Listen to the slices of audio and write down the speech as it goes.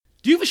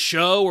Do you have a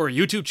show or a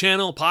YouTube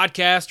channel,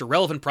 podcast, or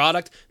relevant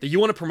product that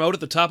you want to promote at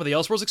the top of the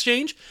Elseworlds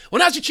Exchange? Well,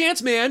 now's your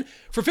chance, man!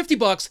 For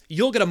 $50,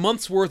 you'll get a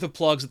month's worth of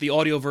plugs at the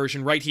audio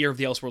version right here of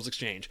the Elseworlds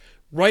Exchange.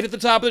 Right at the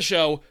top of the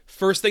show,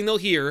 first thing they'll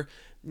hear,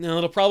 no,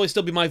 it'll probably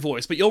still be my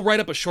voice, but you'll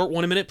write up a short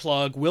 1-minute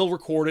plug, we'll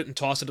record it and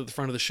toss it at the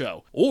front of the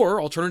show. Or,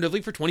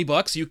 alternatively, for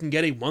 $20, you can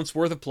get a month's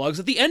worth of plugs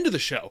at the end of the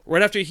show.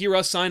 Right after you hear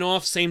us sign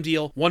off, same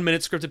deal,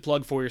 1-minute scripted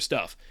plug for your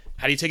stuff.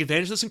 How do you take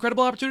advantage of this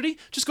incredible opportunity?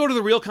 Just go to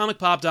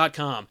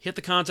therealcomicpop.com, hit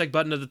the contact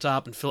button at the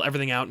top, and fill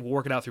everything out, and we'll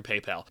work it out through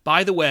PayPal.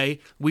 By the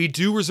way, we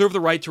do reserve the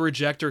right to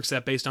reject or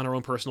accept based on our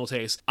own personal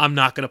taste. I'm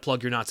not going to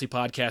plug your Nazi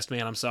podcast,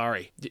 man. I'm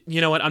sorry. You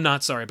know what? I'm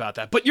not sorry about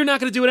that. But you're not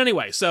going to do it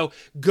anyway. So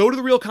go to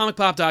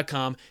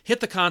therealcomicpop.com,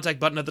 hit the contact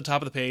button at the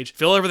top of the page,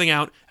 fill everything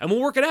out, and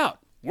we'll work it out.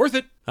 Worth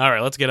it. All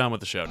right, let's get on with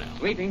the show now.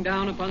 Sweeping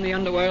down upon the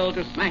underworld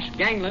to smash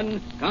gangland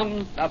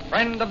comes the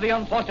friend of the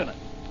unfortunate,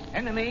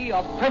 enemy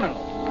of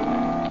criminals.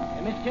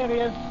 A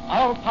mysterious,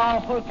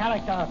 all-powerful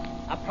character,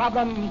 a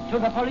problem to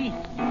the police,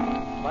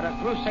 but a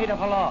crusader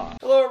for law.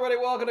 Hello, everybody.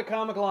 Welcome to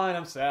Comic Line.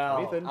 I'm Sal.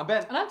 I'm Ethan. I'm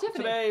Ben. And I'm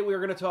Tiffany. Today, we're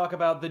going to talk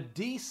about the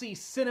DC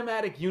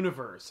Cinematic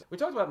Universe. We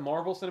talked about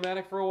Marvel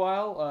Cinematic for a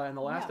while in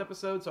the last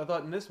episode, so I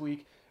thought in this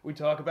week we'd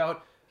talk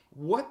about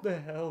what the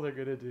hell they're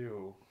going to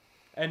do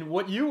and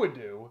what you would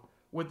do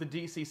with the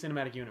DC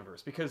Cinematic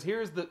Universe. Because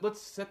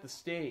let's set the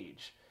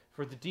stage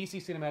for the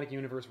DC Cinematic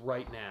Universe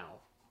right now.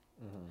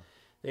 Mm-hmm.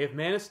 They have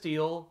Man of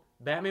Steel,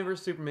 Batman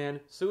vs. Superman,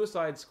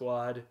 Suicide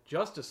Squad,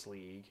 Justice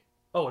League,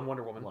 and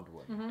Wonder Woman.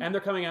 Mm-hmm. And they're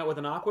coming out with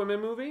an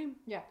Aquaman movie.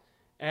 Yeah.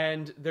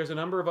 And there's a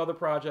number of other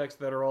projects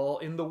that are all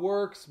in the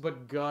works,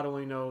 but God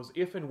only knows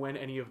if and when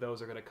any of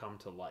those are going to come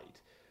to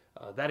light.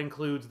 That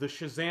includes the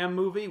Shazam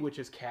movie, which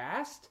is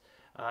cast,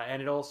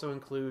 and it also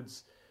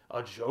includes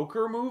a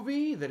Joker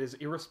movie that is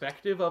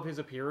irrespective of his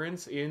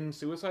appearance in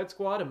Suicide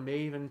Squad and may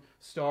even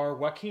star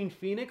Joaquin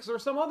Phoenix or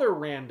some other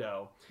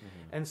rando.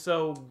 Mm-hmm. And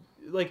so,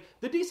 the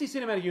DC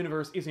Cinematic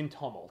Universe is in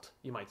tumult,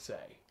 you might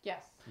say.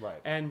 Yes.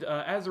 Right. And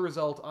as a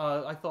result,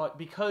 I thought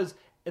because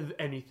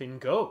anything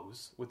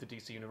goes with the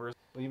DC Universe.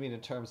 What do you mean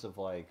in terms of,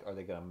 are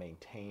they going to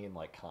maintain,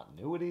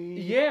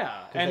 continuity?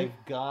 Yeah. Because they've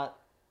got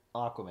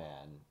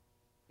Aquaman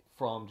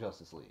from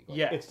Justice League.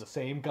 Yeah. It's the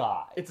same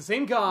guy. It's the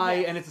same guy,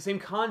 Yes. and it's the same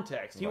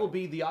context. He will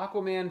be the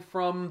Aquaman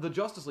from the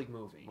Justice League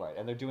movie. Right,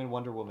 and they're doing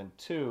Wonder Woman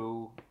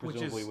 2,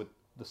 presumably with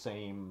the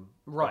same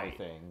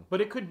everything.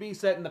 But it could be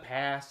set in the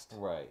past.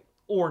 Right.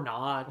 Or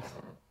not.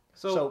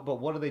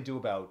 But what do they do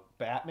about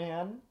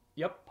Batman?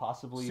 Yep.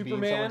 Possibly Superman.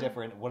 being someone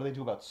different. What do they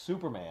do about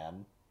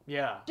Superman?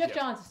 Yeah. Jeff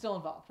Johns is still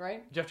involved,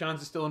 right? Jeff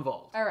Johns is still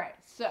involved. All right,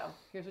 so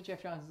here's what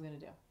Jeff Johns is going to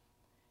do.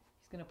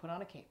 He's going to put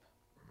on a cape.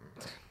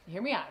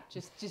 Hear me out.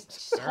 Just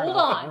hold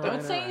on.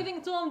 Don't say anything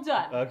until I'm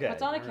done. Okay.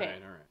 Puts on a cape.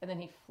 All right. And then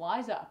he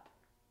flies up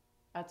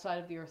outside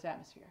of the Earth's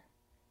atmosphere.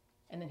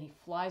 And then he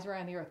flies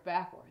around the Earth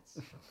backwards.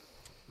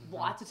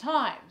 Lots of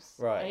times.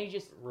 Right. And he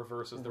just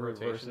reverses the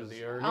rotation of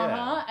the Earth.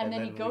 Yeah. and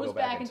then he we goes go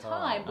back in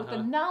time with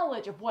the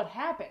knowledge of what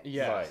happened.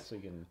 Yes. Right, so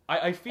you can... I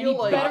And feel he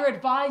like... better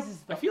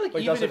advises them. I feel like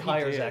But he even doesn't if he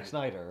hire did, Zack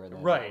Snyder. And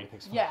then Right. he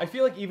picks Yeah. I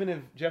feel like even if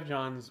Jeff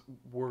Johns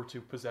were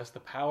to possess the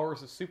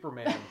powers of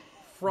Superman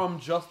from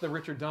just the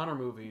Richard Donner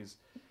movies,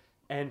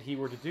 and he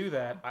were to do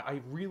that,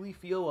 I really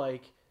feel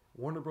like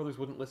Warner Brothers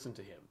wouldn't listen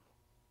to him.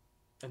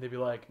 And they'd be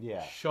like,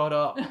 shut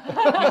up.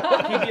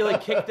 He'd be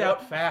kicked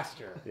out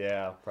faster.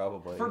 Yeah,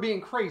 probably. For being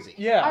crazy.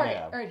 Yeah.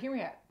 All right, hear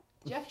me out.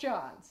 Jeff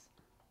Johns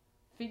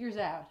figures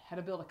out how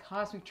to build a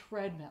cosmic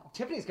treadmill.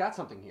 Tiffany's got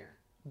something here.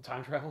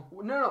 Time travel?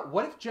 No.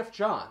 What if Jeff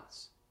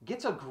Johns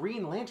gets a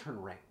Green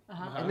Lantern ring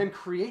and then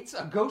creates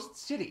a ghost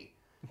city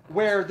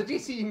where the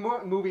DC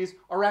movies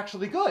are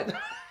actually good?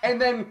 And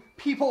then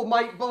people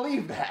might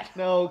believe that.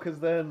 No,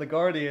 because then the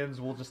Guardians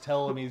will just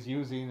tell him he's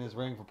using his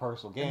ring for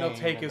personal gain. And they'll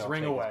take his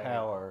ring away. His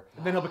power.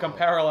 And then he'll become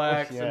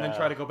Parallax Yeah. and then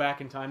try to go back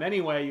in time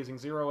anyway using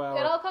Zero Hour.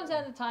 It all comes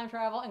down to time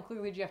travel, and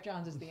clearly Jeff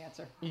Johns is the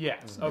answer.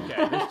 Yes,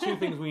 okay. There's two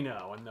things we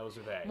know, and those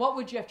are they. What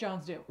would Jeff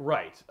Johns do?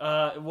 Right.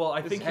 Well,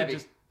 I think heavy.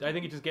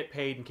 he'd just get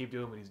paid and keep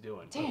doing what he's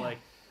doing. Damn. But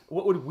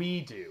what would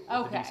we do with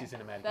Okay, the DC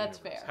Cinematic that's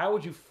Universe? fair. How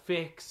would you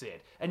fix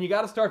it? And you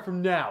got to start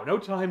from now. No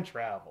time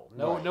travel.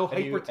 No Right. no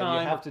And you- hyper time.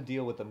 And you have to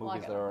deal with the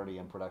movies that are already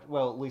in production.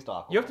 Well, at least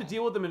Aquaman. You have to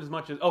deal with them in as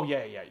much as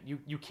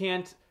You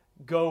can't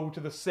go to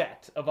the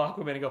set of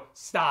Aquaman and go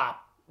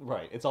stop.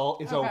 Right. It's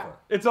over.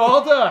 It's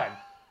all done.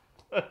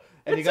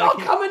 And It's you gotta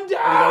all coming You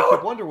gotta down.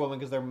 keep Wonder Woman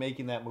because they're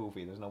making that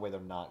movie. There's no way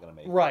they're not going to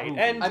make Right, that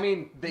movie. and- I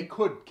mean, they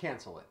could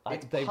cancel it.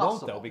 It's they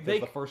possible. won't though because They-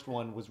 the first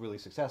one was really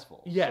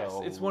successful. Yes,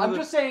 so it's one of I'm the-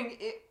 just saying,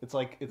 It's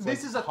like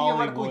this is a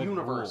Hollywood theoretical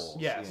universe rules.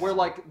 Yes. where,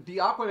 the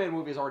Aquaman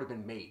movie has already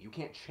been made. You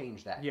can't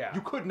change that. Yeah. You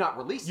could not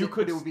release You it,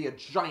 could but it would be a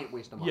giant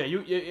waste of money.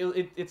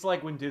 Yeah, it's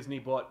like when Disney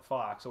bought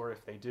Fox, or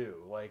if they do.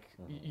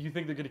 You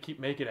think they're going to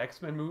keep making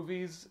X-Men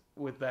movies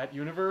with that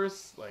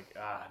universe?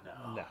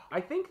 No. No.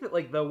 I think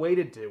that, the way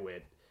to do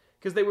it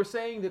Because they were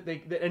saying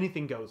that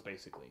anything goes,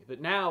 basically. That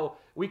now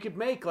we could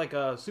make like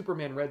a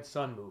Superman Red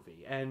Sun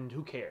movie, and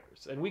who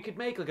cares? And we could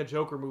make like a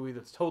Joker movie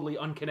that's totally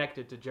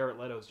unconnected to Jared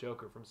Leto's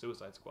Joker from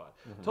Suicide Squad.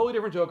 Totally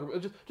different Joker.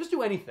 Just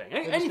do anything.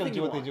 They're just anything gonna do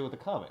you what want. they do with the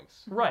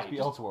comics. Right. Just be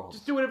Elseworlds.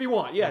 Just do whatever you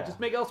want. Yeah, just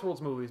make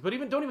Elseworlds movies. But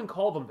don't even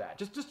call them that.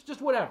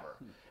 Just whatever.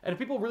 And if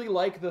people really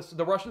like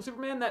the Russian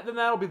Superman, then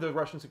that'll be the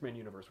Russian Superman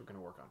universe we're going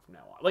to work on from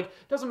now on. Like,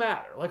 it doesn't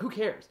matter. Like, who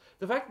cares?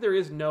 The fact that there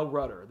is no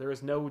rudder, there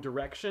is no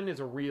direction,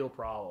 is a real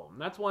problem.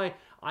 That's why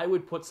I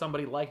would put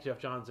somebody like Jeff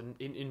Johns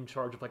in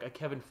charge of like a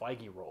Kevin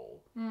Feige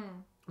role.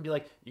 Be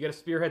like, you got to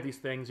spearhead these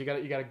things. You got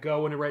to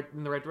go in the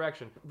right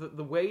direction.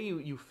 The way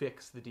you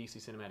fix the DC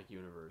cinematic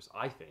universe,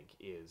 I think,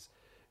 is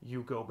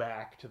you go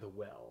back to the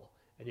well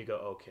and you go,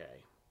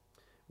 okay,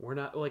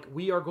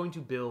 we are going to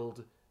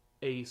build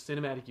a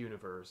cinematic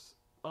universe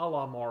a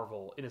la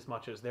Marvel, in as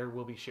much as there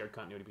will be shared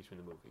continuity between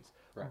the movies,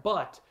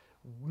 but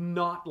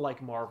not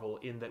like Marvel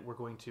in that we're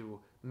going to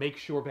make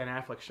sure Ben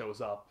Affleck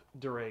shows up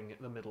during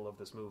the middle of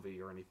this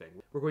movie or anything.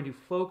 We're going to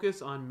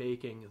focus on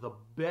making the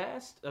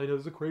best. I know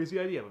this is a crazy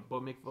idea,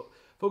 but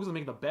focus on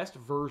making the best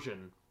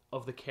version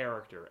of the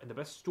character and the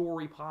best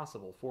story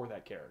possible for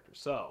that character.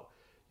 So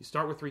you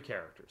start with 3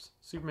 characters: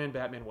 Superman,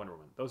 Batman, Wonder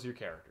Woman. Those are your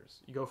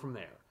characters. You go from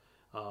there,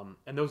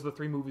 and those are the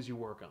 3 movies you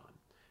work on.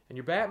 And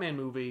your Batman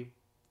movie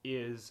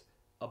is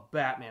a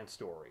Batman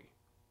story.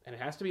 And it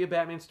has to be a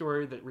Batman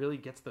story that really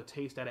gets the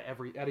taste out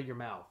of your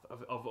mouth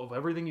of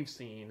everything you've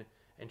seen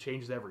and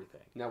changes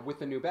everything. Now, with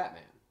the new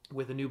Batman.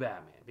 With a new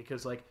Batman.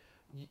 Because, like,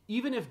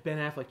 even if Ben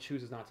Affleck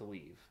chooses not to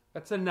leave,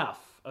 that's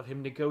enough of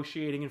him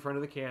negotiating in front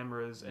of the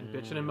cameras and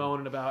bitching and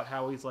moaning about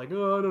how he's like,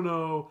 oh, I don't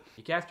know.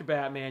 You cast your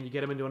Batman, you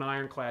get him into an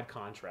ironclad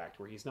contract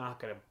where he's not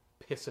going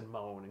to piss and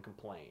moan and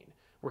complain.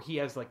 Where he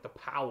has, like, the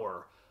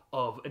power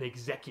of an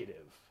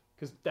executive.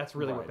 Because that's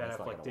really what Ben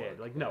Affleck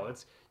did. Like, no,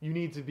 you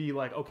need to be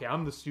like, okay,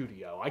 I'm the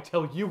studio. I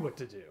tell you what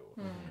to do.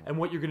 And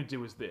what you're going to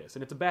do is this.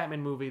 And it's a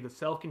Batman movie that's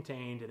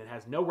self-contained, and it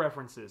has no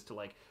references to,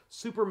 like,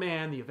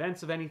 Superman, the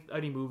events of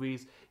any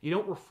movies. You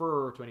don't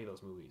refer to any of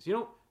those movies. You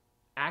don't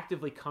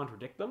actively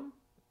contradict them.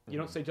 You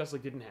don't say Justice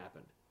League didn't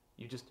happen.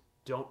 You just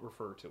don't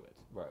refer to it.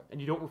 Right. And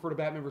you don't refer to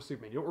Batman vs.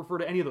 Superman. You don't refer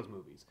to any of those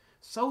movies.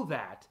 So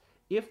that,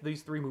 if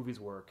these 3 movies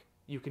work,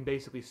 you can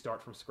basically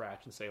start from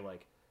scratch and say,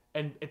 like,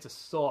 and it's a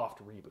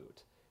soft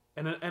reboot.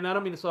 And I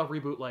don't mean a soft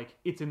reboot like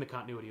it's in the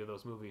continuity of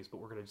those movies,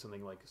 but we're going to do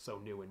something like so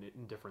new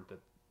and different that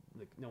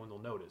like, no one will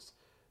notice.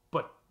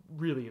 But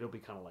really, it'll be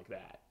kind of like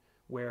that,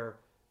 where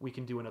we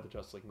can do another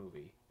Justice League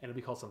movie, and it'll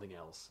be called something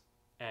else,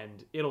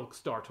 and it'll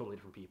star totally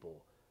different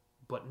people,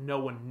 but no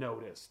one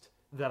noticed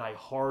that I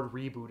hard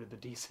rebooted the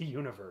DC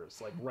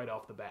universe, like right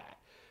off the bat.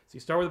 So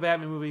you start with a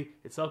Batman movie,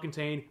 it's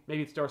self-contained,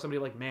 maybe it stars somebody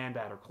like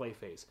Man-Bat or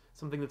Clayface,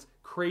 something that's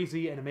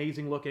crazy and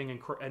amazing looking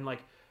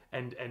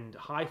and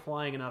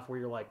high-flying enough where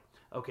you're like,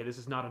 okay, this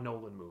is not a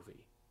Nolan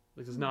movie.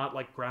 This is not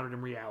like grounded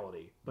in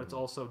reality, but it's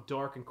also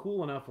dark and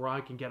cool enough where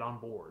I can get on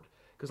board.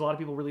 Because a lot of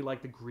people really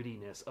like the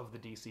grittiness of the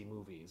DC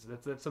movies.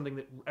 That's something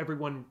that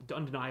everyone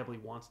undeniably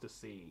wants to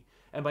see.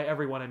 And by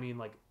everyone, I mean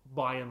like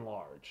by and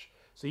large.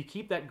 So you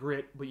keep that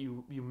grit, but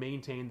you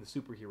maintain the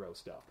superhero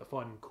stuff, the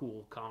fun,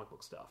 cool comic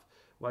book stuff,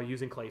 while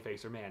using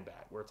Clayface or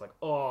Man-Bat, where it's like,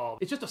 oh,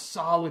 it's just a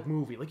solid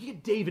movie. Like you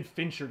get David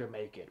Fincher to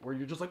make it, where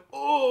you're just like,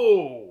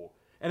 oh.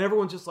 And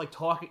everyone's just like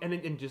talking,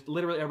 and just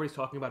literally everybody's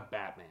talking about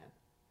Batman.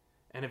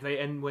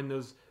 And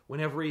when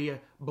every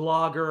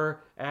blogger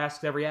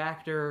asks every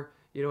actor,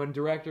 and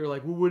director,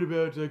 like, well, what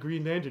about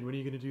Green Lantern? When are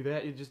you going to do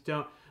that? You just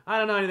don't. I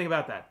don't know anything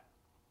about that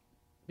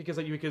because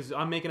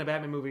I'm making a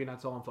Batman movie and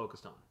that's all I'm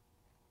focused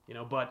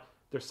on. But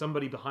there's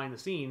somebody behind the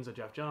scenes, a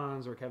Jeff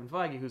Johns or Kevin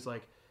Feige, who's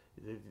like,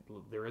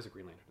 there is a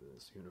Green Lantern in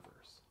this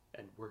universe,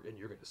 and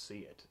you're going to see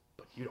it,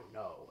 but you don't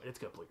know, and it's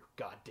going to blow your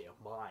goddamn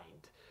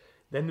mind.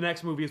 Then the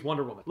next movie is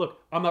Wonder Woman.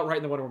 Look, I'm not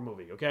writing the Wonder Woman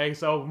movie, okay?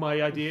 So my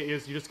idea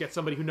is you just get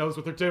somebody who knows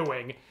what they're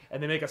doing,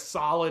 and they make a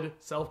solid,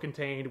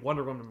 self-contained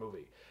Wonder Woman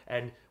movie.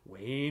 And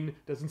Wayne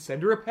doesn't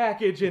send her a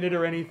package in it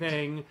or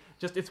anything.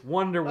 Just, it's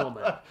Wonder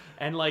Woman.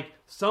 And, like,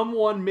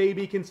 someone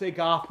maybe can say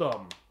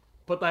Gotham,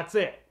 but that's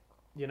it.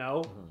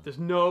 There's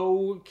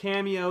no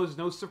cameos,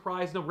 no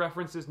surprise, no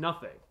references,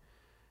 nothing.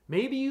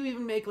 Maybe you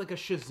even make, like, a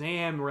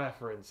Shazam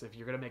reference if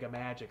you're going to make a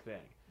magic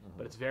thing.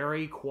 But it's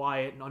very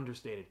quiet and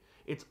understated.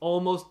 It's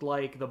almost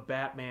like the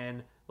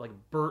Batman, like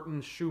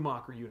Burton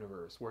Schumacher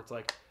universe, where it's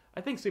like,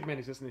 I think Superman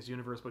exists in this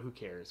universe, but who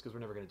cares? Because we're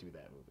never going to do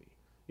that movie.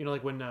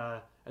 Like when,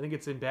 I think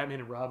it's in Batman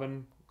and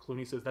Robin,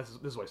 Clooney says, this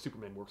is why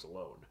Superman works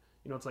alone.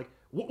 It's like,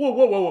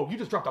 whoa, you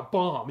just dropped a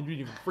bomb and you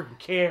didn't even freaking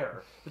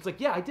care. It's like,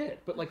 yeah, I did.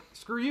 But, like,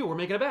 screw you, we're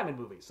making a Batman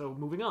movie, so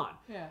moving on.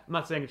 Yeah. I'm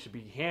not saying it should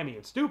be hammy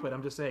and stupid.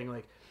 I'm just saying,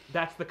 like,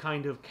 that's the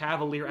kind of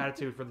cavalier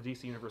attitude for the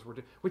DC universe.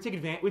 We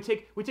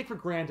take for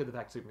granted the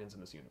fact Superman's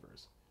in this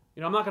universe.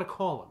 I'm not going to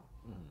call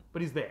him,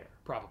 but he's there,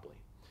 probably.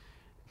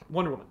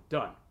 Wonder Woman,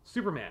 done.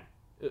 Superman,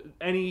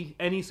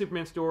 any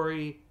Superman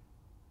story,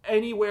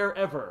 anywhere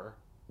ever,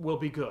 will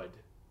be good.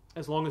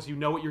 As long as you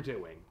know what you're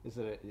doing.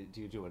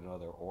 Do you do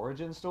another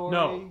origin story?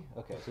 No.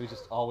 Okay, so he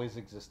just always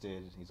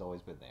existed. He's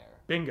always been there.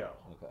 Bingo.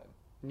 Okay.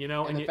 You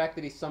know, and the fact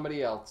that he's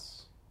somebody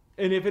else.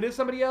 And if it is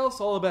somebody else,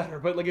 all the better.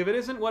 But like, if it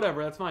isn't,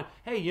 whatever, that's fine.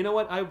 Hey, you know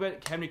what? I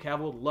bet Henry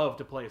Cavill would love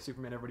to play a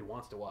Superman everybody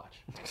wants to watch.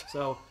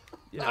 So,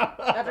 you know.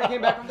 After he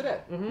came back from the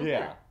dead. Mm-hmm.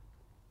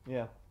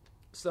 Yeah.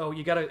 So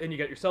you got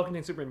your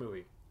self-contained Superman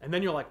movie, and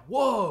then you're like,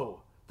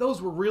 whoa,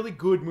 those were really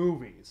good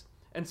movies.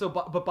 And so,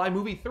 but by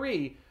movie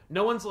 3,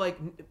 no one's like,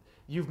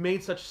 you've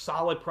made such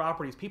solid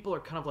properties. People are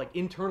kind of like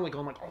internally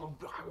going like, oh,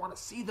 I want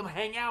to see them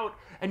hang out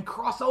and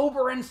cross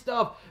over and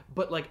stuff.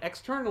 But like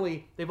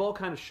externally, they've all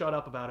kind of shut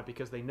up about it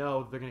because they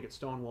know they're going to get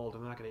stonewalled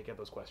and they're not going to get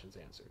those questions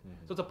answered.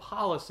 Mm-hmm. So it's a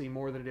policy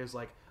more than it is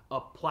like a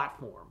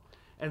platform.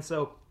 And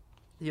so,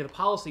 yeah, the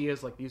policy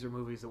is like, these are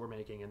movies that we're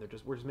making, and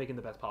we're just making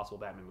the best possible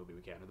Batman movie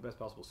we can, or the best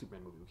possible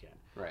Superman movie we can.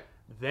 Right.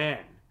 Then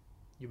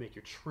you make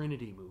your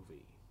Trinity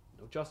movie.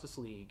 No Justice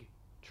League,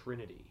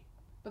 Trinity.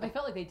 But they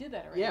felt like they did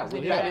that already. Yeah, they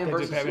well, did Batman that.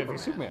 versus Batman Superman.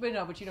 v Superman. But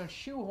no, but you don't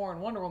shoehorn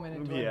Wonder Woman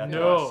into it.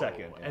 No.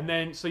 Second. Yeah. And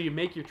then so you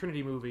make your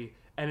Trinity movie,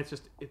 and it's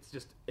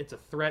a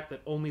threat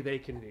that only they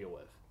can deal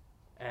with,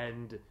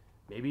 and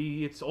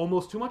maybe it's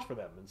almost too much for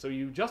them, and so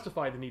you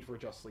justify the need for a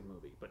Justice League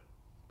movie. But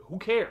who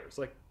cares?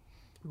 Like,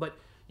 but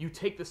you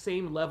take the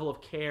same level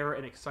of care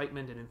and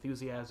excitement and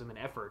enthusiasm and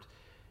effort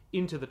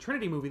into the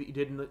Trinity movie that you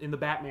did in the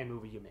Batman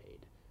movie you made.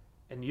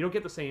 And you don't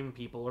get the same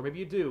people, or maybe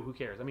you do, who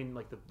cares? I mean,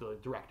 like the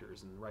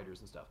directors and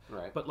writers and stuff.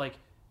 Right. But like,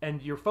 and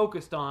you're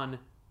focused on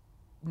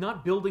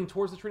not building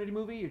towards the Trinity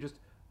movie, you're just,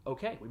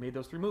 okay, we made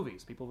those 3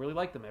 movies. People really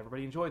liked them,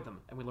 everybody enjoyed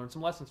them, and we learned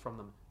some lessons from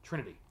them.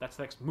 Trinity, that's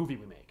the next movie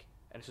we make.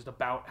 And it's just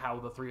about how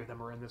the 3 of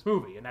them are in this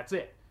movie, and that's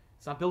it.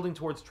 It's not building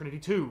towards Trinity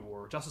 2,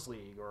 or Justice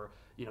League, or,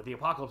 you know, the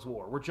Apocalypse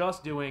War. We're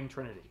just doing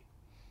Trinity.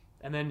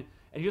 And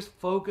you just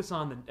focus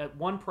on at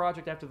one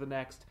project after the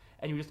next,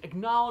 and you just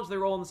acknowledge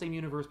they're all in the same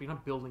universe, but you're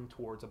not building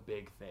towards a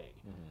big thing.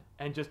 Mm-hmm.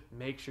 And just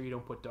make sure you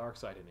don't put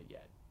Darkseid in it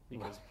yet.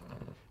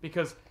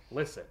 Because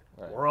listen,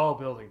 we're all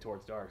building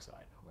towards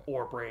Darkseid,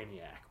 or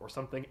Brainiac, or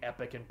something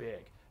epic and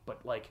big.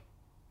 But like,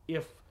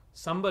 if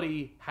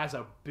somebody has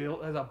a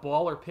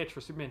baller pitch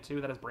for Superman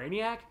 2 that has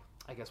Brainiac,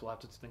 I guess we'll have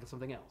to think of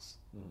something else,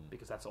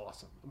 because that's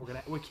awesome.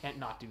 We can't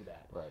not do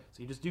that. Right.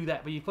 So you just do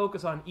that, but you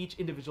focus on each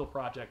individual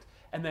project,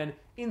 and then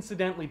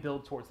incidentally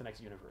build towards the next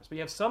universe. But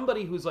you have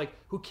somebody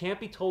who can't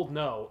be told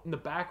no in the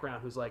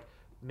background, who's like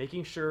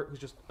who's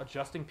just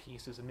adjusting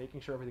pieces and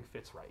making sure everything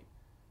fits right,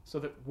 so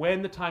that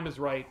when the time is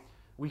right,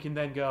 we can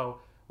then go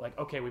like,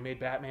 okay, we made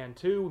Batman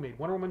 2, we made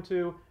Wonder Woman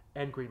 2,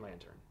 and Green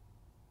Lantern.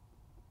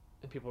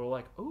 And people are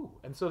like, ooh,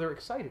 and so they're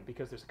excited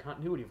because there's a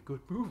continuity of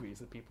good movies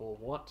that people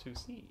want to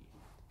see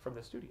from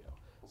the studio.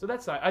 So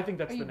I think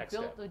that's the next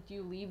step. Do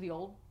you leave the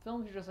old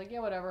films? You're just like, yeah,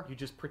 whatever. You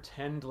just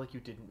pretend like you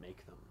didn't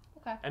make them.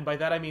 Okay. And by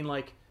that I mean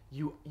like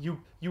you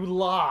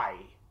lie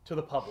to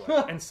the public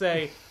and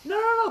say,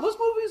 no, those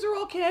movies are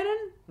all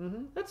canon.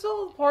 Mm-hmm. That's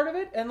all part of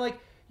it. And like,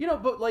 you know,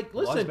 but like,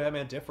 listen, why is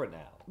Batman different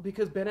now?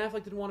 Because Ben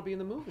Affleck didn't want to be in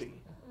the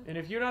movie. And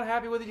if you're not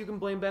happy with it, you can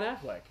blame Ben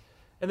Affleck.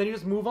 And then you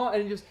just move on,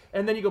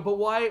 and then you go, but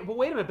why? But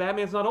wait a minute,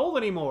 Batman's not old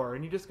anymore.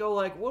 And you just go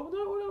like, well,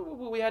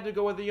 no, we had to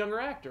go with a younger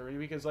actor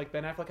because like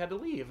Ben Affleck had to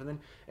leave, and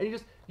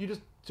you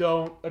just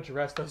don't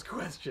address those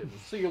questions.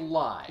 So you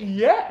lie.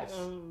 Yes,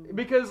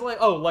 because like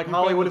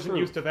Hollywood isn't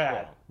used to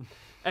that, yeah.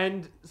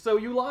 And so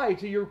you lie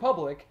to your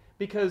public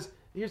because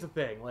here's the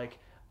thing, like.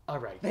 All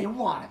right. They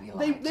want to be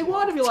lied They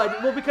want to be lied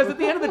to. Well, because at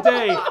the end of the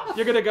day,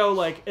 you're gonna go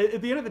like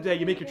at the end of the day,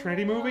 you make your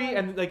Trinity movie,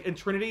 and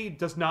Trinity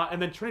does not, and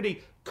then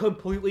Trinity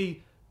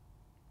completely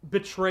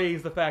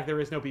betrays the fact there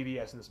is no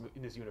BVS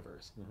in this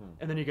universe,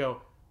 and then you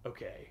go,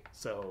 okay,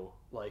 so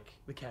like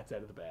the cat's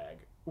out of the bag.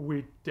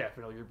 We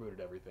definitely rebooted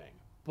everything,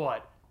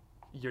 but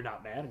you're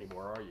not mad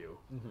anymore, are you?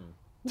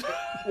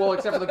 Mm-hmm. Well,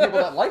 except for the people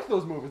that like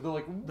those movies, they're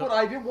like, "But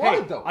I didn't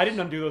want those. I didn't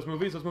undo those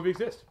movies. Those movies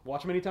exist.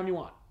 Watch them anytime you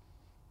want."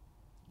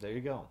 There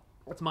you go.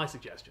 That's my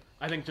suggestion.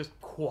 I think just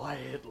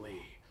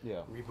quietly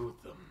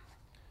reboot them.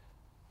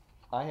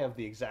 I have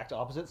the exact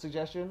opposite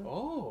suggestion.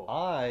 Oh.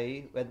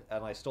 And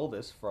I stole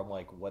this from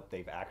like what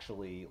they've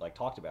actually like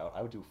talked about.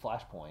 I would do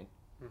Flashpoint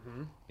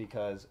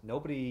because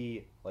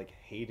nobody like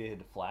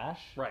hated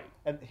Flash. Right.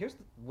 And here's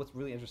what's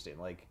really interesting.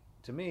 Like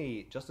to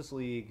me, Justice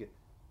League.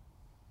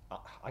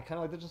 I kind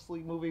of like the Justice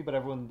League movie, but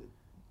everyone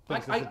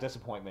thinks it's a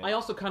disappointment. I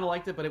also kind of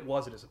liked it, but it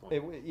was a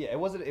disappointment. It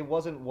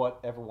wasn't what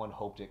everyone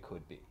hoped it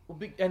could be. Well,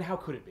 and how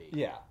could it be?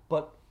 Yeah,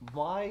 but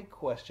my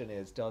question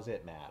is, does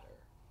it matter?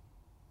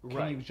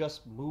 Can you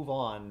just move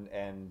on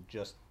and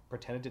just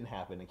pretend it didn't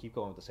happen and keep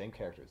going with the same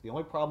characters? The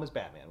only problem is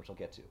Batman, which I'll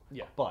get to.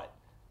 Yeah. But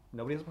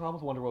nobody has a problem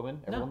with Wonder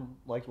Woman. Everyone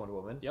liked Wonder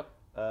Woman. Yep.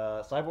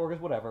 Cyborg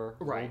is whatever.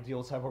 Right. We'll deal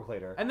with Cyborg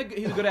later. And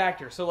he's a good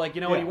actor, so like,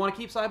 you know what, you want to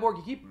keep Cyborg,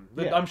 you keep him.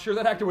 Yeah. I'm sure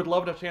that actor would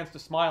love a chance to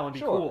smile and be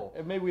cool.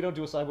 And maybe we don't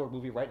do a Cyborg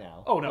movie right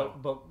now. Oh, no.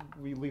 But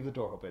we leave the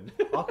door open.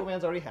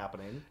 Aquaman's already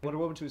happening. Wonder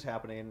Woman 2 is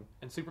happening.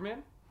 And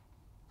Superman?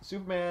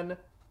 Superman,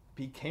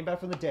 he came back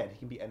from the dead. He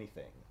can be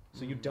anything.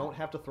 So you don't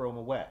have to throw him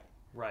away.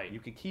 Right. You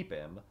could keep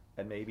him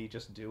and maybe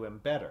just do him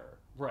better.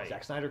 Right.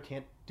 Zack Snyder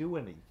can't do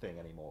anything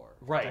anymore.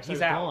 Right. Zack He's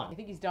Snyder's out. gone. You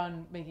think he's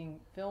done making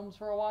films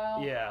for a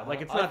while? Yeah,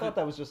 like it's I not. thought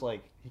that was just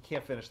like he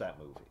can't finish that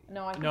movie.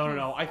 No, I think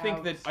No. I think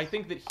out.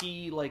 that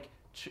he like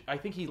I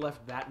think he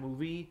left that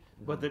movie,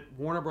 but that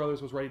Warner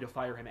Brothers was ready to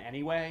fire him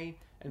anyway,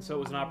 and so it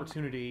was an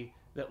opportunity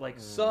that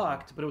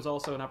sucked, but it was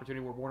also an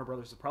opportunity where Warner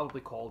Brothers had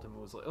probably called him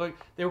and was like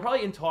they were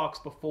probably in talks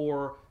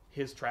before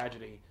his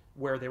tragedy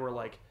where they were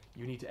like,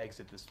 you need to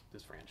exit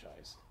this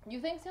franchise. You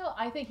think so?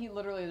 I think he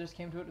literally just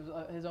came to it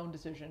as his own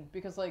decision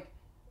because I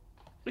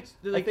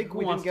think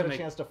we didn't get a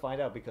chance to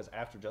find out because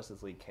after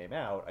Justice League came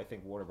out, I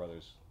think Warner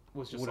Brothers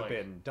would have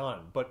been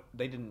done, but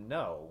they didn't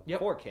know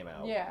before it came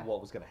out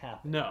what was going to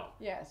happen. No.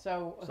 Yeah,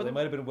 so they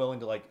might have been willing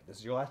to this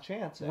is your last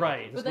chance.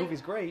 Right. This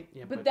movie's great.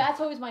 Yeah, but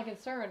that's always my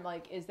concern,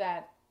 is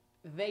that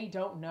they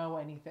don't know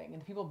anything,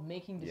 and the people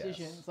making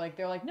decisions,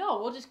 they're like,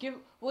 no,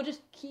 we'll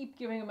just keep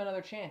giving them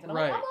another chance, and I'm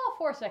like, I'm all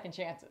for second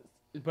chances.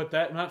 But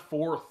not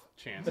fourth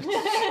chances.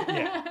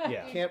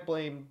 yeah. Can't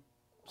blame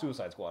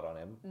Suicide Squad on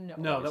him.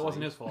 No, that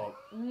wasn't his fault.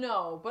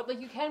 No, but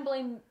you can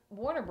blame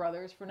Warner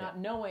Brothers for not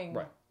knowing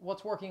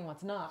what's working and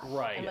what's not.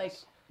 Right. And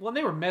well,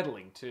 they were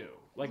meddling too.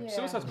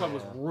 Suicide Squad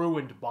was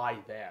ruined by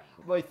them.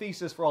 My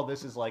thesis for all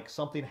this is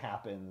something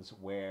happens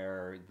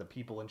where the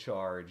people in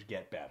charge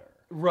get better.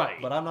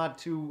 Right. But I'm not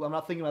thinking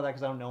about that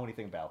because I don't know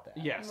anything about that.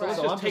 Yeah, so let's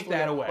just take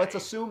that away. Let's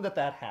assume that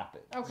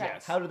happened. Okay.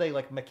 Yes. How do they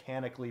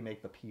mechanically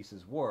make the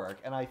pieces work?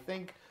 And I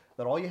think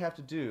that all you have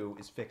to do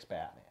is fix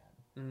Batman.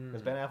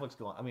 Because Ben Affleck's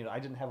gone. I mean, I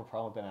didn't have a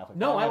problem with Ben Affleck.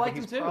 No, I like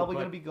him too. He's probably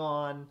going to be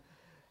gone.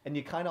 And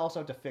you kind of also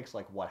have to fix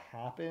what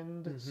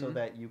happened so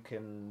that you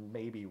can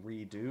maybe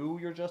redo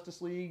your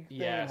Justice League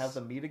thing and have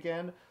them meet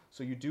again.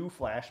 So you do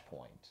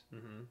Flashpoint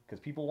because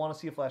people want to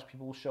see a Flash.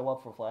 People will show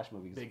up for Flash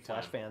movies. Big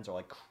Flash time. fans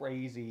are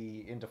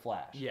crazy into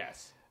Flash.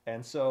 Yes.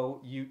 And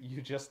so you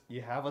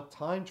have a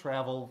time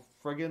travel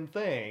friggin'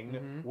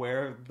 thing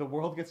where the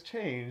world gets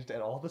changed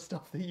and all the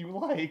stuff that you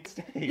like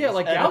stays. Yeah,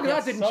 Gal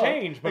Gadot didn't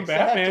change, but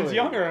Batman's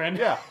younger. And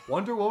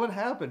Wonder Woman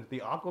happened. The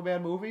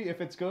Aquaman movie,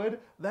 if it's good,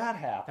 that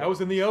happened. That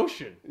was in the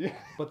ocean. Yeah.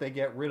 But they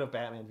get rid of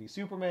Batman v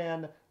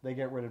Superman. They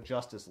get rid of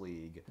Justice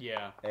League.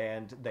 Yeah.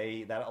 And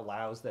that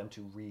allows them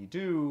to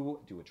do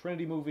a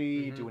Trinity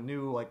movie, do a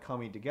new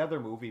coming together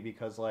movie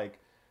because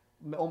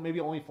maybe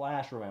only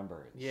Flash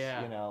remembers.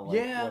 Yeah.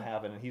 What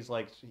happened. And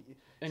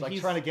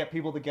he's trying to get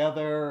people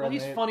together. Well,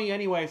 he's funny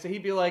anyway, so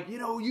he'd be like,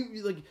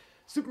 you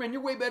Superman,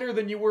 you're way better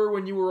than you were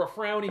when you were a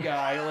frowny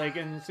guy.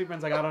 and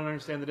Superman's like, I don't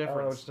understand the I don't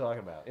know what difference. you're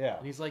talking about. Yeah.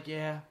 And he's like,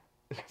 yeah.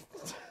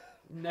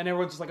 And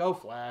everyone's just like, oh,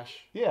 Flash.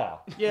 Yeah.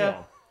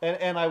 Yeah.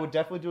 And I would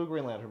definitely do a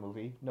Green Lantern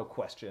movie, no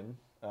question.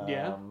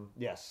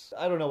 Yes.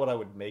 I don't know what I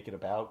would make it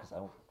about because I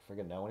don't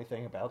friggin' know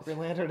anything about Green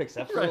Lantern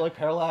except for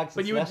Parallax.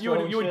 But and you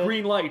would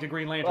green light a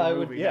Green Lantern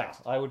movie. Yeah,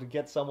 I would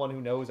get someone who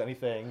knows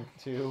anything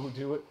to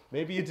do it.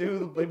 Maybe you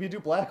do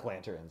Black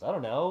Lanterns. I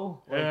don't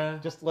know.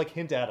 Just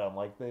hint at them,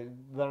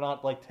 they're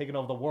not taking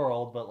over the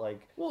world, but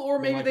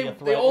or they maybe might be a they threat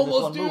to this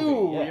almost one do.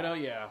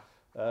 movie.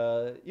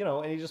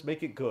 And you just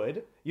make it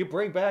good. You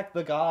bring back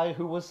the guy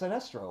who was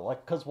Sinestro,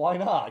 because why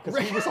not? Because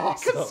he was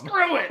awesome.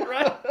 Screw it,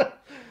 right?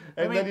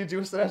 And then you do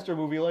a Sinestro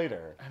movie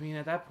later. I mean,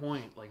 at that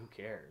point, who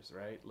cares,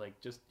 right?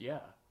 Just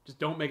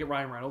don't make it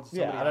Ryan Reynolds.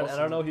 Yeah, I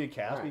don't know who you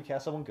cast, but you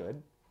cast someone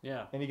good.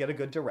 Yeah. And you get a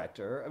good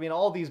director. I mean,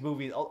 all these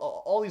movies,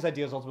 all these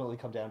ideas ultimately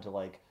come down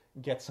to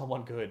get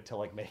someone good to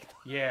make them.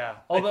 Yeah.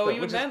 Although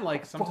even then,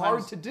 sometimes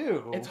hard to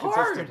do. It's hard.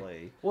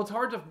 Consistently. Well, it's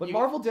hard to. But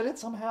Marvel did it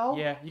somehow.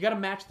 Yeah, you got to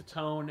match the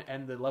tone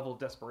and the level of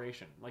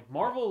desperation.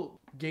 Marvel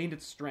gained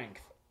its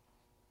strength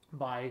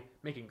by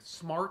making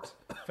smart,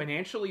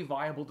 financially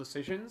viable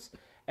decisions.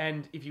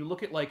 And if you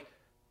look at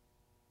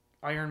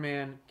Iron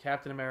Man,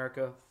 Captain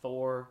America,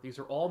 Thor, these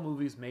are all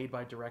movies made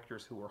by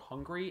directors who were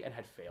hungry and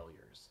had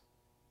failures,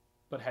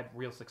 but had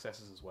real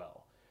successes as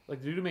well. The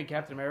dude who made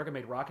Captain America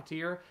made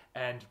Rocketeer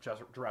and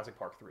Jurassic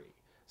Park 3.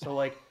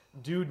 So,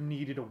 dude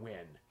needed a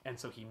win, and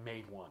so he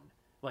made one.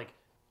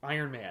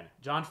 Iron Man,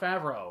 Jon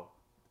Favreau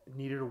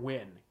needed a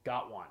win,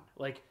 got one.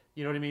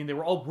 You know what I mean? They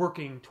were all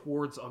working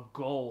towards a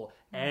goal,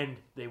 and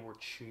they were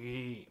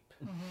cheap.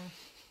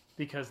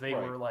 Because they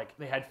were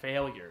they had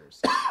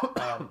failures.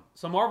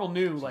 So Marvel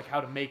knew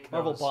how to make those.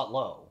 Marvel bought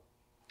low.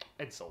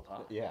 And sold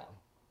high. Yeah.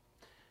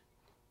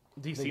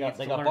 DC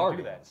they got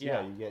bargains. That.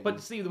 Yeah. But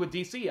see, with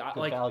DC,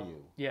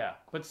 value. Yeah.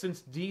 But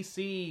since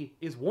DC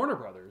is Warner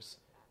Brothers,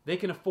 they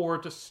can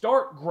afford to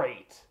start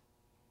great.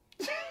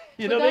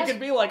 They can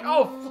be screw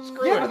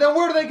it. Yeah, but then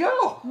where do they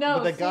go? No,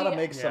 but they gotta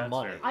make some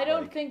money. Right. I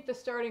don't think the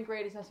starting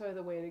grade is necessarily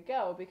the way to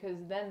go because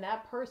then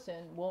that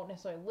person won't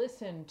necessarily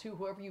listen to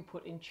whoever you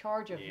put in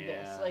charge of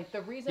this.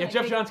 The reason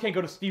Jeff Johns can't go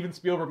to Steven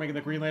Spielberg making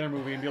the Green Lantern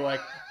movie and be like,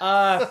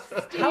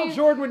 Hal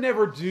Jordan would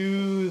never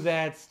do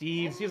that,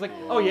 Steve. He's like,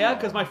 oh yeah,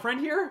 because my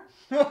friend here?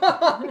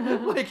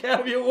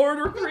 Academy Award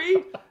or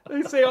 3?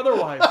 They say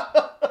otherwise.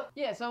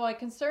 Yeah, so my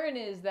concern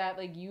is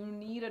that you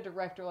need a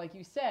director, like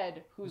you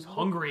said, who's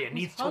hungry and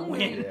needs to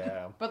win.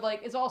 Yeah. But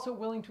is also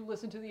willing to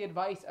listen to the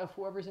advice of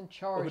whoever's in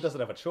charge. Or who doesn't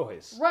have a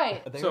choice.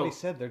 Right. They already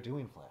said they're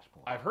doing Flashpoint.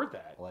 Flashpoint. I've heard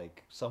that.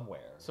 Like, somewhere.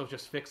 So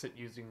just fix it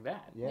using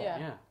that.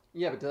 Yeah.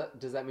 Yeah, but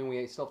does that mean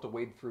we still have to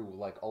wade through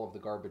like all of the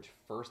garbage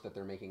first that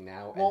they're making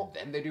now, Well,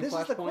 and then they do this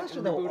Flashpoint is the question,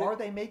 and though. reboot it? Are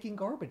they making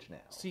garbage now?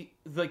 See,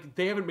 like,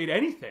 they haven't made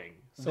anything,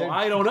 so They're-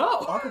 I don't know.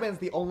 Aquaman's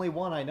the only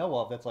one I know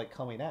of that's, like,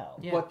 coming out.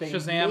 Yeah. But they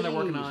Shazam, they're made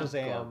working on.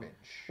 Shazam. garbage.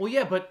 Well,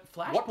 yeah, but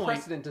Flashpoint... What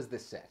precedent does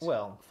this set?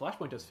 Well,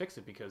 Flashpoint does fix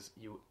it because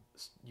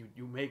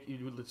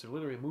it's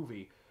literally a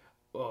movie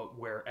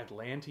where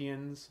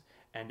Atlanteans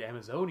and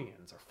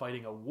Amazonians are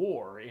fighting a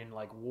war in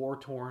like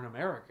war-torn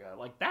America.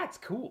 Like, that's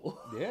cool.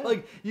 Yeah.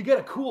 Like, you get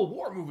a cool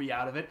war movie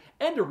out of it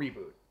and a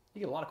reboot. You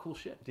get a lot of cool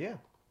shit. yeah.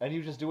 And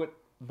you just do it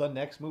the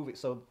next movie.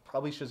 So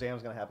probably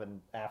Shazam's going to happen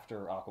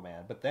after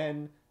Aquaman. But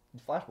then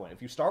Flashpoint.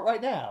 If you start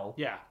right now,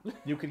 Yeah.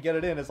 you could get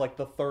it in as, like,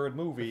 the third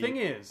movie. The thing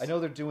is... I know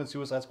they're doing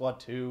Suicide Squad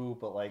 2,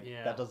 but, like,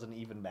 Yeah. that doesn't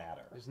even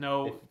matter. There's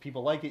no... If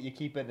people like it, you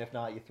keep it, and if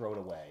not, you throw it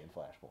away in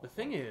Flashpoint. The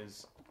thing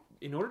is,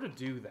 in order to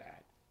do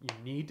that, you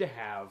need to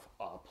have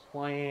a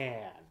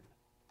plan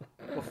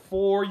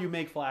before you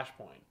make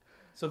Flashpoint,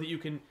 so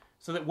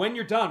that when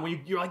you're done,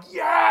 when you're like,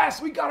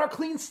 yes, we got our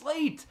clean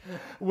slate.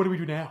 What do we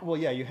do now? Well,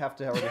 yeah, you have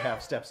to already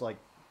have steps like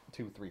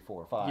 2, 3,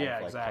 4, 5 Yeah,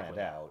 like exactly.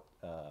 planned out.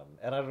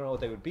 And I don't know what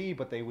they would be,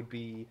 but they would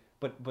be.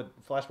 But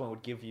Flashpoint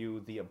would give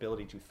you the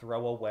ability to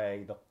throw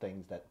away the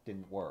things that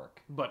didn't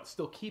work. But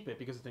still keep it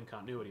because it's in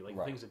continuity, like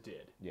Right. things that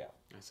did. Yeah,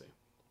 I see.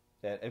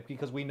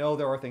 because we know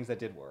there are things that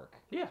did work.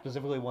 Yeah.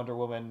 Specifically, Wonder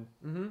Woman.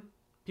 Mm-hmm.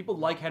 People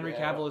like Henry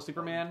Cavill as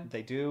Superman.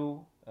 They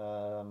do.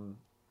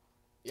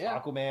 Yeah.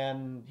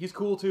 Aquaman. He's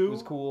cool too.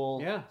 Was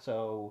cool. Yeah.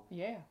 So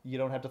Yeah. you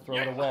don't have to throw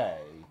it away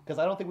because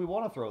I don't think we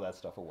want to throw that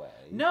stuff away.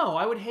 No,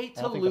 I would hate I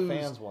to don't think lose. the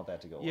fans want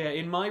that to go Yeah, away.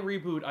 in my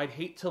reboot, I'd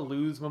hate to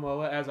lose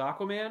Momoa as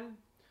Aquaman,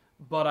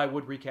 but I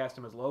would recast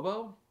him as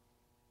Lobo.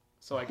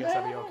 So I guess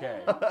I'd be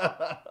okay.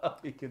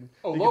 he can,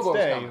 Oh, he Lobo's can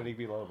stay, coming. but he'd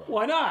be Lobo.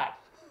 Why not?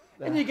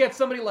 And you get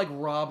somebody like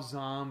Rob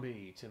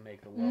Zombie to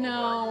make the Lobo.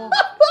 No.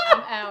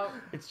 I'm out.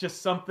 It's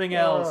just something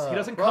else. He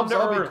doesn't Rob come to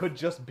Zombie Earth. could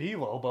just be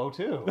Lobo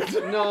too.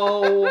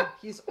 No,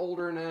 he's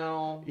older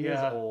now. He is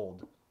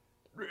old.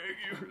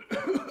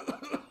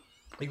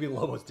 He'd be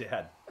Lobo's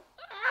dad.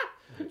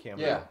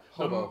 Yeah,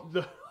 hobo.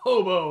 The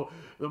hobo,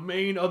 the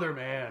main other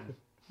man.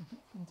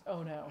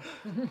 Oh no.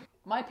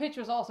 My pitch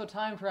was also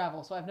time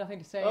travel, so I have nothing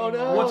to say Oh,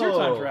 anymore. no. What's your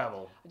time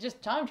travel?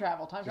 Just time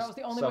travel. Time travel is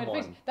the only way to fix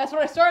it. someone. That's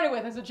what I started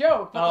with as a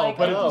joke. But Oh, like,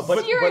 but I'm it's-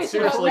 but serious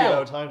seriously, about though,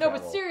 that. time No, travel.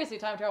 but seriously,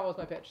 time travel was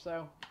my pitch.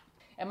 So,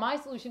 and my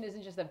solution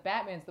isn't just that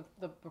Batman's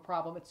the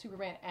problem. It's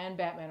Superman and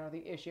Batman are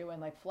the issue. And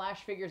like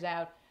Flash figures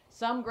out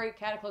some great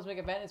cataclysmic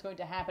event is going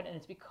to happen, and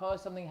it's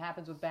because something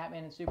happens with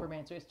Batman and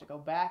Superman. So he has to go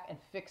back and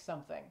fix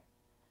something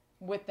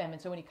with them.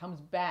 And so when he comes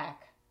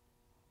back,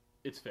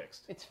 It's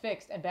fixed. it's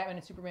fixed. And Batman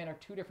and Superman are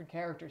two different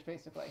characters,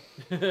 basically.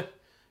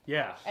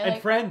 Yeah. And, And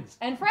like- friends.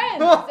 And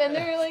friends. And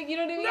they're like, you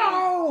know what I mean?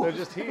 No! They're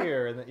just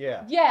here, and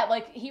yeah. Yeah,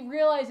 like he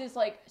realizes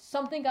like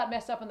something got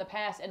messed up in the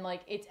past, and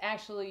like it's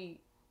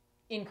actually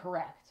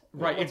incorrect.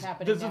 Right. What's It's,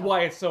 happening this now. is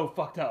why it's so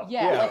fucked up.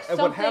 Yeah, Yeah, like and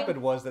something. what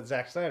happened was that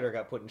Zack Snyder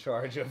got put in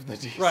charge of the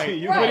DCU.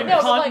 Right. Right, But in no,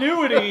 but, like-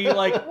 continuity,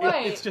 like,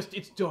 Right.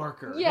 it's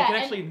darker. Yeah, You can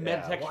and- actually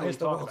metatextually Why is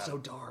the talk world about so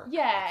it. dark?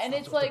 Yeah, and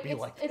It's it's not like, supposed to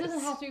be like it doesn't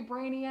this. have to be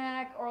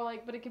Brainiac or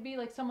like, but it could be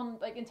like someone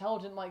like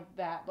intelligent like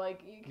that.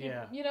 Like, you, could,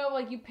 Yeah. you know,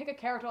 like you pick a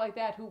character like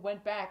that who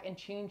went back and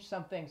changed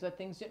something so that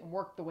things didn't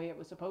work the way it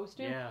was supposed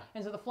to. Yeah.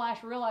 And so the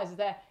Flash realizes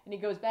that, and he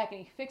goes back and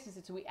he fixes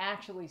it so we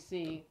actually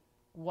see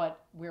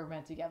what we're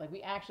meant to get. Like,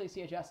 we actually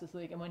see a Justice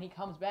League, and when he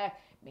comes back,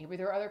 maybe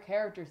there are other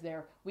characters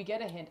there. We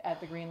get a hint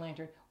at the Green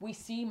Lantern. We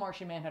see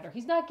Martian Manhunter.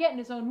 He's not getting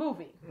his own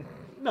movie,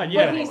 Not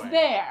yet. but he's anyway.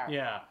 there.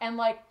 Yeah. And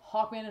like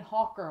Hawkman and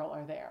Hawkgirl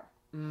are there.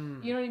 You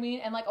know what I mean?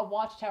 And like a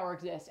Watchtower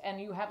exists,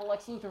 and you have a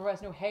Lex Luthor who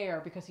has no hair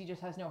because he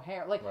just has no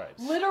hair. Like Right.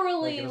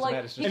 literally, Like, it doesn't like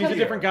matter, it's just And he's a because-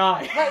 different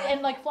guy. right?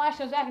 And like Flash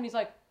comes back and he's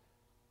like,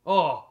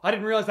 Oh, I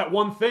didn't realize that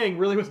one thing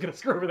really was going to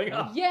screw everything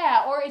up.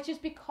 yeah, or it's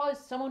just because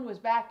someone was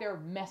back there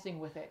messing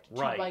with it to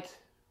Right. like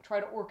try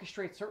to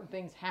orchestrate certain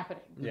things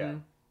happening. Yeah.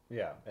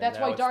 Yeah. And That's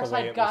now why it's the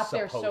way Darkseid it got was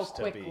there so supposed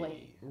to be.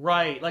 quickly.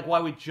 Right, like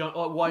why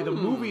the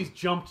movies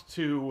jumped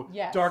to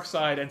Yes.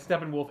 Darkseid and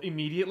Steppenwolf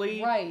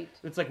immediately. Right.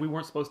 It's like we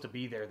weren't supposed to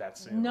be there that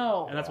soon.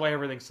 No. And that's why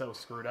everything's so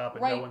screwed up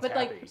and Right, no one's but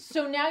happy. like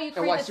so now you And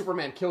create why this,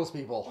 Superman kills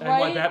people. and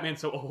why right? Batman's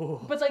so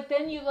oh. but like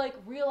then you like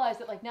realize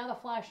that like now the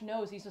Flash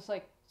knows he's just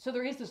like so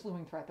there is this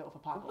looming threat though of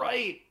Apocalypse.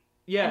 Right.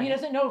 Yeah. And he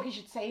doesn't know if he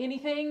should say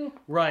anything.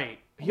 Right.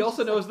 He he's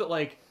also just knows that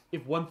like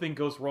if one thing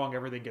goes wrong,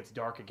 everything gets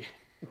dark again.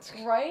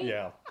 Right?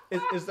 Yeah.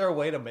 Is there a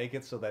way to make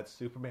it so that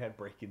Superman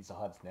breaking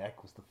Zod's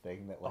neck was the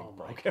thing that like Oh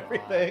my broke God.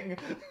 everything?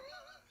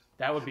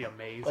 That would be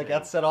amazing. Like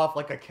that set off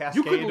like a you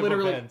cascade could of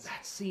literally events.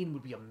 that scene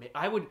would be amazing.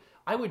 I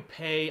would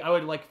pay. I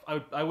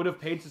would have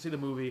paid to see the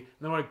movie, and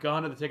then I would have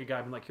gone to the ticket guy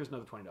and been like, "Here's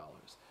another $20."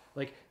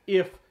 Like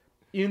if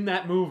in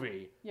that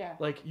movie, Yeah.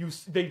 like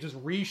they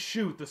just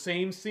reshoot the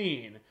same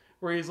scene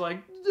where he's like,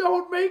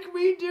 "Don't make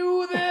me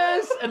do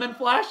this," and then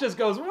Flash just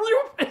goes,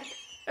 "Whoop,"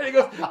 and he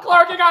goes,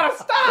 "Clark, you gotta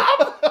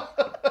stop."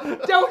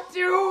 Don't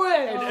do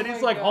it! Oh and he's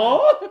my like,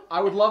 God. huh?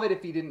 I would love it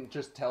if he didn't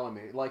just tell him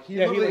it. Like, he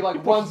Yeah, he, literally, like,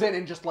 like, runs in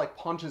and just, like,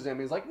 punches him.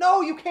 He's like,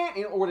 no, you can't.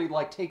 Or he,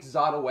 like, takes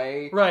Zod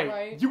away.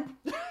 Right. You...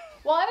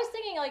 Well, I was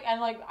thinking, like, and,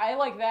 like, I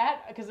like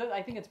that, because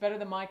I think it's better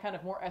than my kind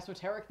of more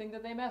esoteric thing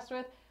that they messed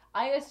with.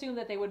 I assume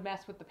that they would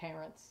mess with the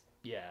parents.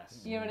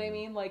 Yes. You know what I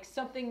mean? Like,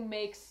 something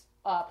makes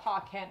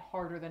Pa Kent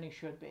harder than he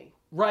should be.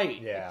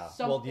 Right. Yeah.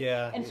 Something,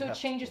 and so it you'd have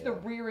to- changes the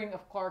rearing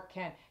of Clark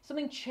Kent.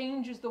 Something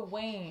changes the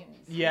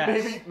Waynes.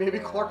 Yes. Maybe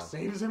Clark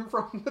saves him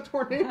from the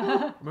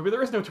tornado. Maybe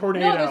there is no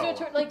tornado. No, there's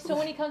no like. So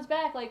when he comes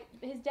back, like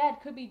his dad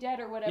could be dead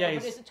or whatever, Yeah,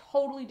 but it's a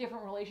totally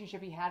different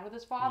relationship he had with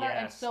his father,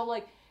 and Yes. so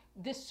like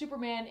this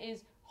Superman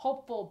is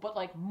hopeful, but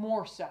like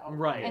more so.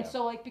 Right. And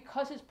so like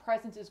because his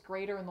presence is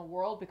greater in the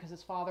world because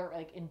his father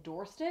like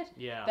endorsed it.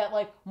 Yeah. That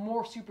like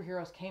more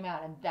superheroes came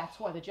out, and that's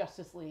why the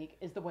Justice League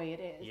is the way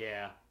it is.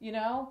 Yeah. You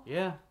know.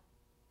 Yeah.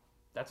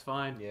 That's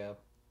fine. Yeah,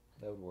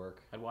 that would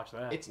work. I'd watch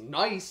that. It's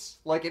nice.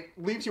 Like, it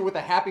leaves you with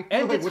a happy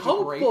feeling, and it's which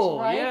hopeful. is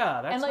great. Right?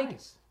 Yeah, that's and like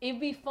nice. it'd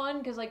be fun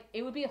because like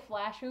it would be a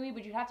Flash movie,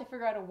 but you'd have to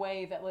figure out a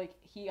way that like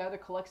he either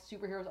collects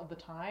superheroes of the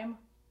time.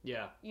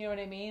 Yeah. You know what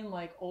I mean?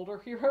 Like older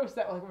heroes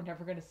that like we're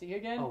never going to see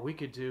again. Oh, you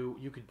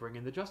could bring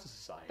in the Justice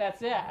Society.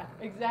 That's it.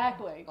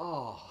 Exactly.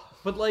 Oh.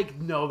 But like,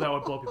 no, that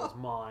would blow people's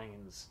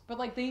minds. But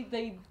like they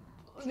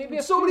maybe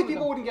a So few many of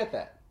people them. wouldn't get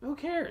that. Who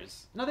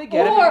cares? No, they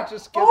get Or, it.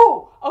 Just get...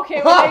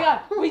 okay, well, hang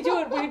on.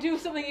 We do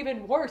something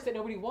even worse that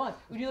nobody wants.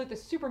 We do like the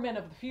Superman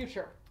of the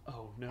future,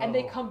 Oh no. and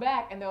they come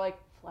back and they're like,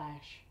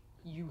 Flash,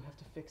 you have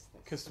to fix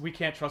this. because we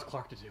can't trust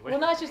Clark to do it. Well,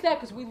 not just that,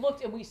 because we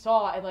looked and we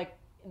saw, and like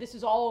this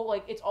is all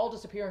like it's all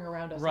disappearing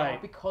around us now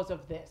Right. because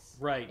of this.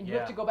 Right, And you yeah.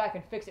 have to go back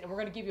and fix it, and we're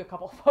gonna give you a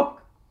couple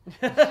folk.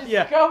 Just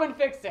yeah. go and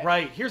fix it.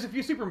 Right. Here's a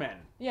few Supermen.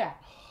 Yeah.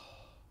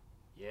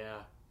 Yeah.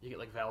 You get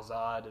like Val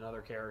Zod and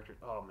other characters.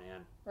 Oh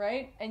man.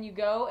 Right? And you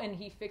go and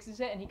he fixes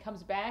it and he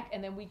comes back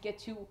and then we get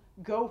to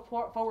go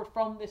forward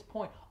from this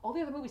point. All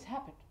the other movies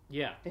happened.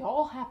 Yeah. They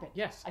all happened.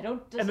 Yes. I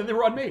don't. And then they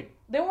were unmade.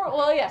 They were.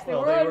 Well, yes, they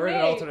Well, were. they were in an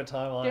unmade. alternate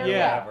timeline. They're-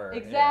 Yeah. Whatever.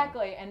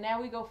 Exactly. And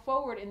now we go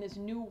forward in this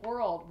new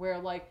world where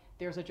like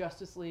there's a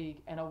Justice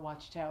League and a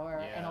Watchtower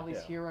and Yeah. all these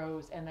Yeah.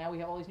 heroes, and now we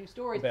have all these new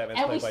stories. Batman's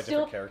and played we by a still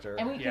different character.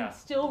 and we Yeah. can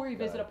still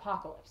revisit God.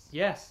 Apocalypse.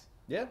 Yes.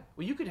 Yeah.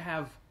 Well, you could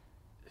have.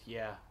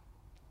 Yeah.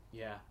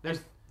 Yeah. There's.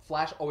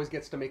 Flash always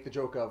gets to make the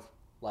joke of,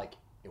 like,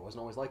 it wasn't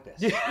always like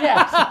this.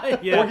 Yes.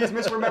 yeah. Or he's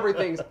misremembering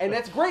things. And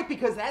that's great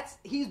because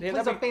he Yeah, plays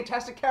that'd a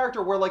fantastic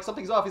character where, like,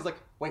 something's off. He's like,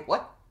 wait,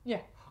 what? Yeah.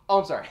 Oh,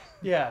 I'm sorry.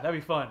 Yeah, that'd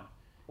be fun.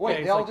 Wait, Yeah,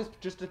 they he's all like-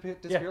 just disappear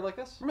Yeah. like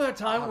this? Remember that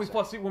time Oh, when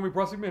sorry. when we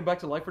brought Superman back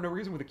to life for no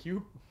reason with a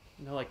cube?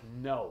 And they're like,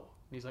 no.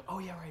 And he's like, oh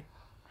yeah, right.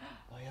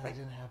 Oh yeah, that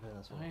didn't happen.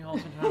 That's I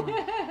what.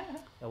 also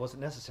That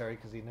wasn't necessary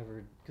because he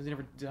never because he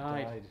never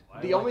died.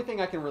 died. The only thing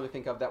I can really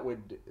think of that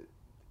would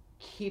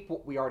keep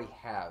what we already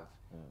have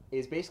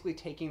is basically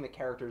taking the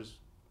characters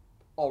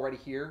already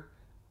here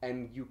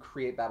and you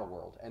create Battle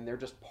World. And they're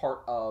just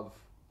part of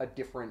a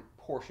different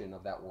portion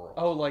of that world.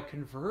 Oh, like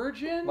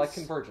Convergence? Like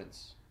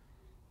Convergence.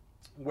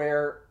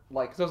 Where,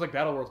 like, Because I was like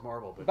Battle World's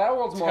Marvel, but Battle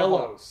World's Marvel,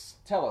 Telos.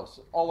 Telos,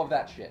 all of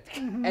that shit.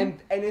 and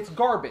it's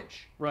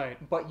garbage. Right.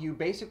 But you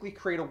basically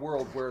create a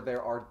world where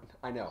there are,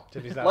 I know.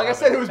 Tiffany's not Like I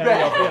having said, it was any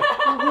bad.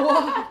 of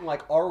What?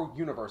 Like our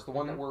universe, the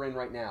one that we're in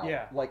right now.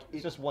 Yeah. Like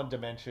It's just one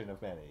dimension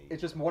of many.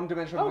 it's just one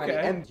dimension of Okay.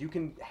 many. And you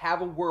can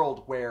have a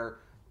world where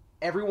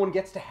everyone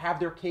gets to have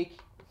their cake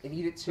and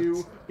eat it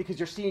too, because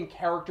you're seeing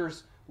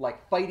characters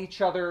like fight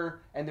each other,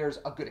 and there's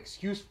a good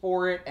excuse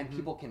for it, and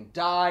people can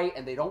die,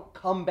 and they don't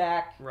come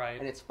back, Right.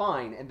 and it's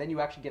fine. And then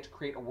you actually get to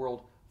create a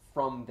world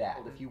from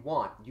that. If you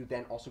want, you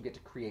then also get to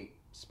create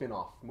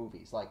spin-off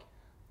movies. Like,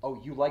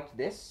 oh, you liked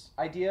this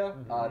idea,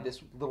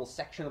 this little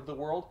section of the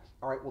world?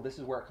 All right, well, this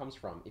is where it comes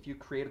from. If you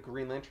create a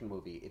Green Lantern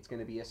movie, it's going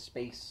to be a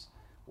space,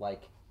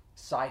 like,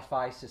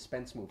 sci-fi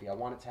suspense movie. I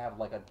want it to have,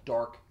 like, a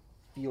dark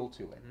feel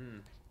to it.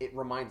 It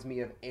reminds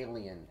me of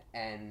Alien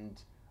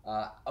and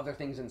other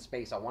things in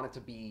space. I want it to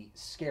be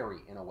scary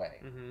in a way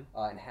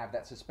and have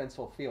that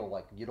suspenseful feel,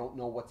 like you don't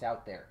know what's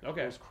out there.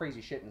 Okay. There's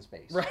crazy shit in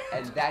space. Right.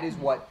 And that is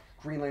what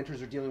Green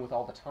Lanterns are dealing with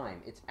all the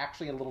time. It's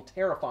actually a little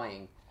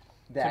terrifying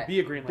that be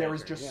a Green there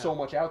is Lantern, just yeah. so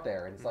much out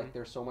there, and it's like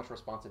there's so much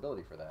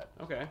responsibility for that.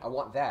 Okay. I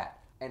want that,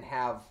 and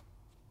have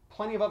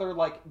plenty of other,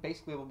 like,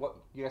 basically what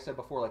you guys said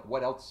before, like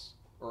what else,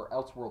 or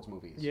Elseworlds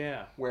movies.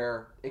 Yeah.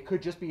 Where it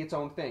could just be its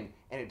own thing,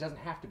 and it doesn't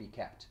have to be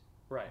kept.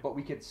 Right. But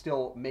we could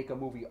still make a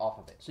movie off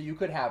of it. So you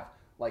could have,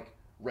 like,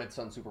 Red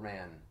Sun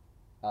Superman,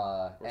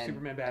 and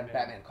Superman and Batman.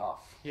 Batman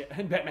Cough. Yeah,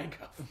 and Batman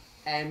Cuff.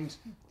 And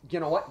you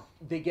know what?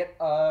 They get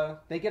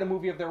a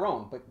movie of their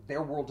own, but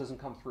their world doesn't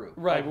come through.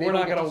 Right, Like, but they we're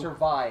don't not get gonna- to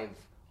survive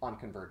on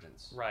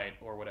Convergence. Right,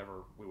 or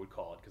whatever we would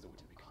call it, because it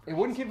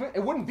wouldn't be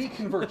It wouldn't be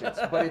Convergence,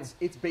 but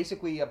it's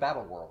basically a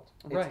battle world.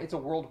 Right. It's a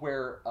world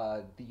where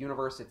the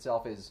universe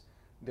itself is,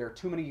 there are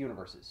too many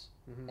universes,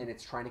 and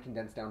it's trying to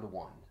condense down to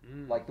one.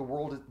 Like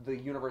the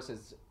universe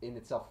is in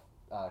itself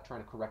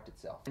trying to correct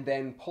itself, and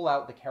then pull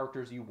out the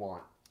characters you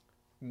want,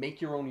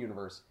 make your own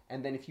universe,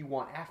 and then if you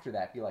want after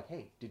that, be like,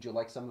 hey, did you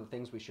like some of the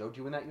things we showed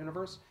you in that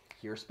universe?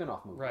 Here's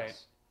spin-off movies.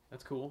 Right.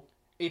 That's cool.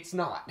 It's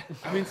not.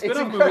 I mean,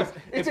 spin-off movies.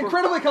 It's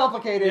incredibly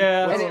complicated,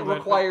 Yeah, and that's it a little bit,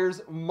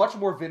 requires much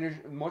more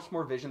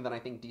vision than I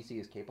think DC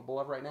is capable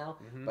of right now.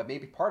 Mm-hmm. But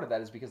maybe part of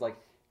that is because like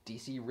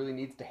DC really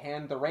needs to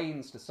hand the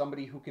reins to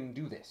somebody who can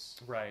do this.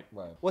 Right.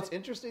 What's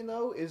interesting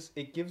though is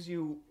it gives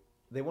you.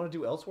 They want to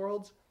do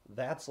Elseworlds.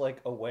 That's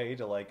like a way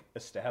to like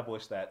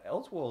establish that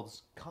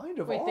Elseworlds kind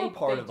of are part of the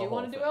whole thing. They do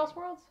want to do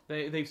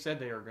Elseworlds? They've said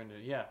they are going to,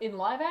 yeah. In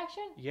live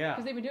action? Yeah.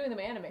 Because they've been doing them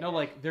animated. No,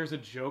 like, there's a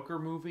Joker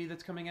movie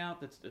that's coming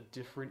out that's a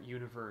different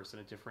universe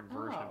and a different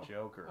version of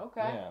Joker.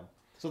 Okay. Yeah.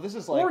 So this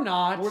is like... Or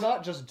not. We're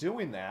not just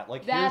doing that.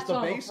 Like, That's here's the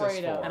what I'm basis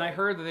afraid for of. it. And I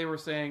heard that they were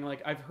saying,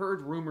 like, I've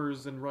heard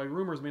rumors, and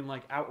rumors mean,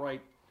 like,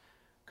 outright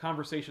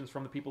conversations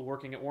from the people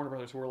working at Warner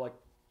Brothers who were like,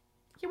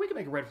 yeah, we can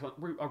make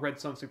a Red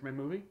Sun Superman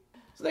movie.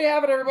 So there you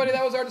have it, everybody.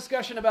 That was our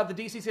discussion about the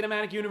DC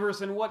Cinematic Universe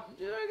and what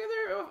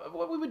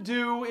we would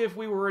do if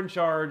we were in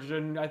charge.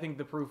 And I think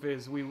the proof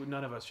is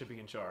none of us should be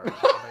in charge of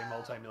a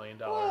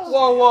multi-million-dollar.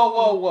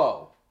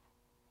 Whoa.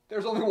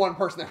 There's only one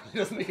person that really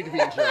doesn't need to be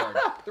in charge.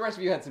 The rest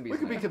of you had some beats. We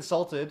could be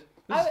consulted.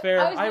 This is fair.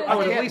 I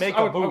would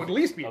at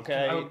least be.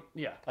 Okay.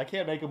 Yeah. I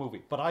can't make a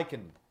movie, but I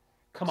can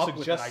come up with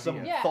suggest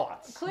some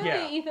thoughts. Clearly,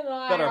 Yeah. Ethan and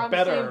I That are are on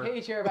better. the same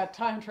page here about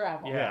time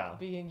travel Yeah.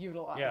 being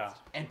utilized. Yeah.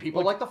 And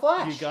people like the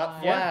Flash. You got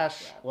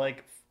Flash.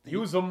 Like,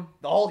 Use them.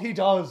 all he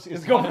does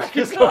is go back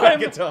in go back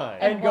time. in time.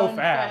 And go run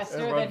fast.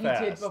 faster And run than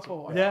he did fast.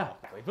 before. Yeah.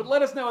 But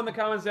let us know in the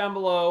comments down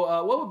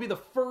below what would be the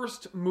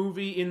first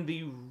movie in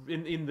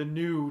the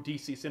new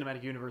DC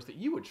Cinematic Universe that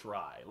you would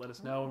try. Let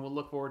us know, and we'll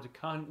look forward to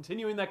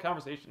continuing that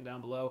conversation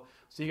down below.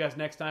 See you guys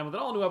next time with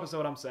an all new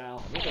episode. I'm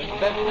Sal.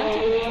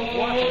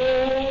 That-